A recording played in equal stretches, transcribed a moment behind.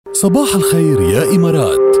صباح الخير يا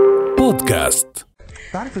إمارات بودكاست.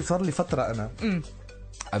 تعرفي صار لي فترة أنا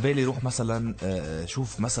عبالي روح مثلا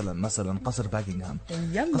شوف مثلا قصر باكينغهام.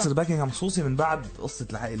 يلا. قصر باكينغهام خصوصي من بعد قصة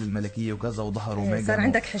العائلة الملكية وكذا وظهر وميغان صار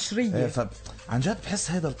عندك حشرية. فعن جد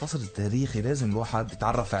بحس هذا القصر التاريخي لازم الواحد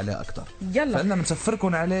يتعرف عليه أكتر. يلا. فإننا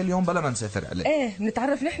بنسفركم عليه اليوم بلا ما نسافر عليه. ايه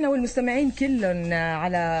بنتعرف نحن والمستمعين كلهم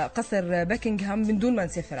على قصر باكينغهام من دون ما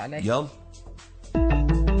نسافر عليه. يلا.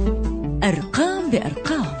 أرقام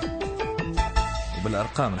بأرقام.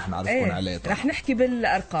 بالأرقام رح نعرفكم عليه طبعا. رح نحكي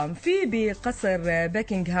بالأرقام. في بقصر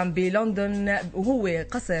باكينغهام بلندن، وهو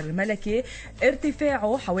قصر ملكي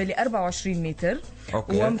ارتفاعه حوالي 24 متر.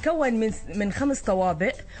 أوكي. ومكون من 5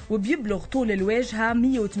 طوابق، وبيبلغ طول الواجهة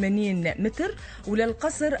 180 متر،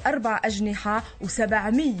 وللقصر 4 أجنحة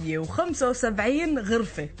و775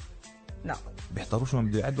 غرفة. لا بيحضروش ما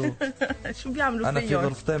بده يعدوا. شو بيعملوا انا في فيهم؟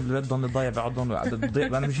 غرفتين بالبيت ضلني ضايع بقعدهم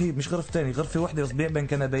انا مش غرفتين، غرفه واحده بس بيع بين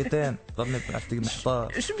كنبيتين ضلني بعرفتي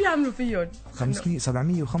محتار. شو بيعملوا فيهم؟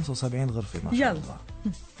 775 غرفه ما شاء يلا. الله.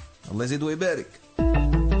 الله يزيد ويبارك.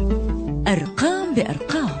 أرقام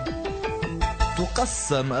بأرقام.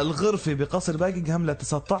 تقسم الغرفة بقصر باكنغهام ل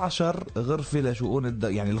 19 غرفة لشؤون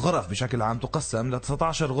يعني الغرف بشكل عام تقسم ل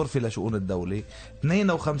 19 غرفة لشؤون الدولة،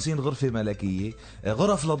 52 غرفة ملكية،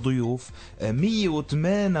 غرف للضيوف،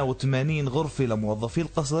 188 غرفة لموظفي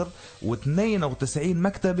القصر، و92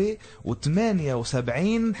 مكتبة،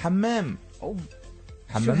 و78 حمام.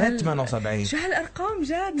 حمامات 78. شو هالأرقام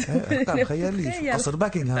جد؟ ارقام خيالية. قصر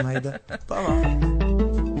باكنغهام هيدا طبعا.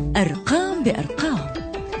 أرقام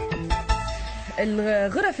بأرقام.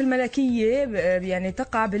 الغرف الملكية يعني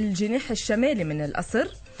تقع بالجناح الشمالي من القصر،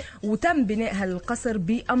 وتم بناء هالقصر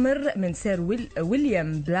بأمر من سير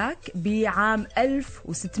ويليام بلاك بعام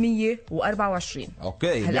 1624.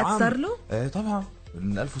 اوكي. هل صار له؟ ايه طبعا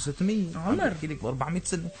من 1600 عمر بحكي لك ب 400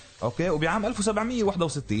 سنة. اوكي. وبعام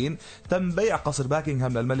 1761 تم بيع قصر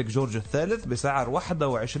باكنغهام للملك جورج الثالث بسعر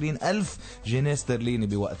 21,000 جنيه استرليني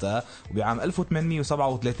بوقتها. وبعام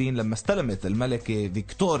 1837 لما استلمت الملكة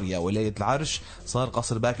فيكتوريا ولاية العرش صار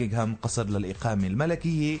قصر باكنغهام قصر للإقامة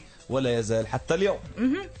الملكية ولا يزال حتى اليوم.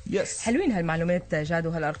 يس. حلوين هالمعلومات جاد،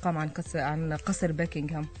 وهالأرقام عن قصر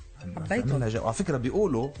باكنغهام. حبيتهم. على فكرة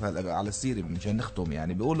بيقولوا على السيرة مشان نختم،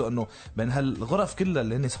 يعني بيقولوا انه بين هالغرف كلها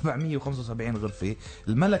اللي هن 775 غرفة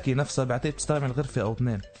الملكة نفسها بعتقد بتستعمل غرفة او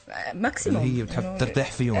 2 ماكسيموم اللي هي بتحب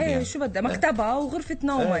ترتاح فيهم. ايه يعني شو بدها مكتبة وغرفة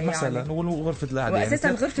نوم يعني مثلا وغرفة القعدة. واساسا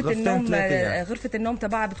يعني غرفة النوم يعني. غرفة النوم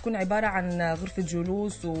تبعها بتكون عبارة عن غرفة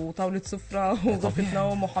جلوس وطاولة سفرة وغرفة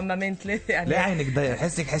نوم وحمامين 3 يعني. ليه عينك ضيق؟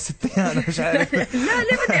 حسك حسيتيها انا مش عارف. لا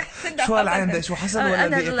ليه بدي احسدها؟ شو هالعين شو حسن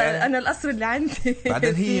ولا انا القصر اللي عندي.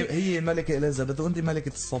 بعدين هي الملكة إليزابيث وانت ملكة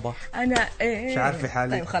الصباح. انا ايه مش عارفة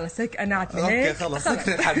حالي. طيب خلص هيك انا عتمي اوكي هيك خلص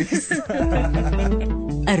سكر الحديث.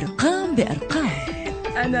 أرقام بأرقام.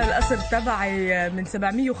 انا القصر تبعي من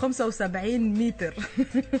 775 متر.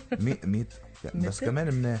 100 بس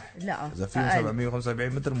كمان مناح. لا اذا فيهم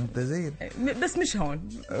 775 متر ممتازين. بس مش هون.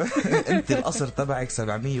 انت القصر تبعك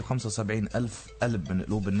 775 ألف قلب من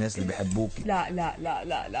قلوب الناس اللي بيحبوك. لا لا لا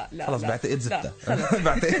لا لا لا خلص بعتقد زبطة.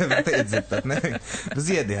 بعتقد زبطة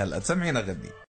بزيادة. هلا سمعينا غني.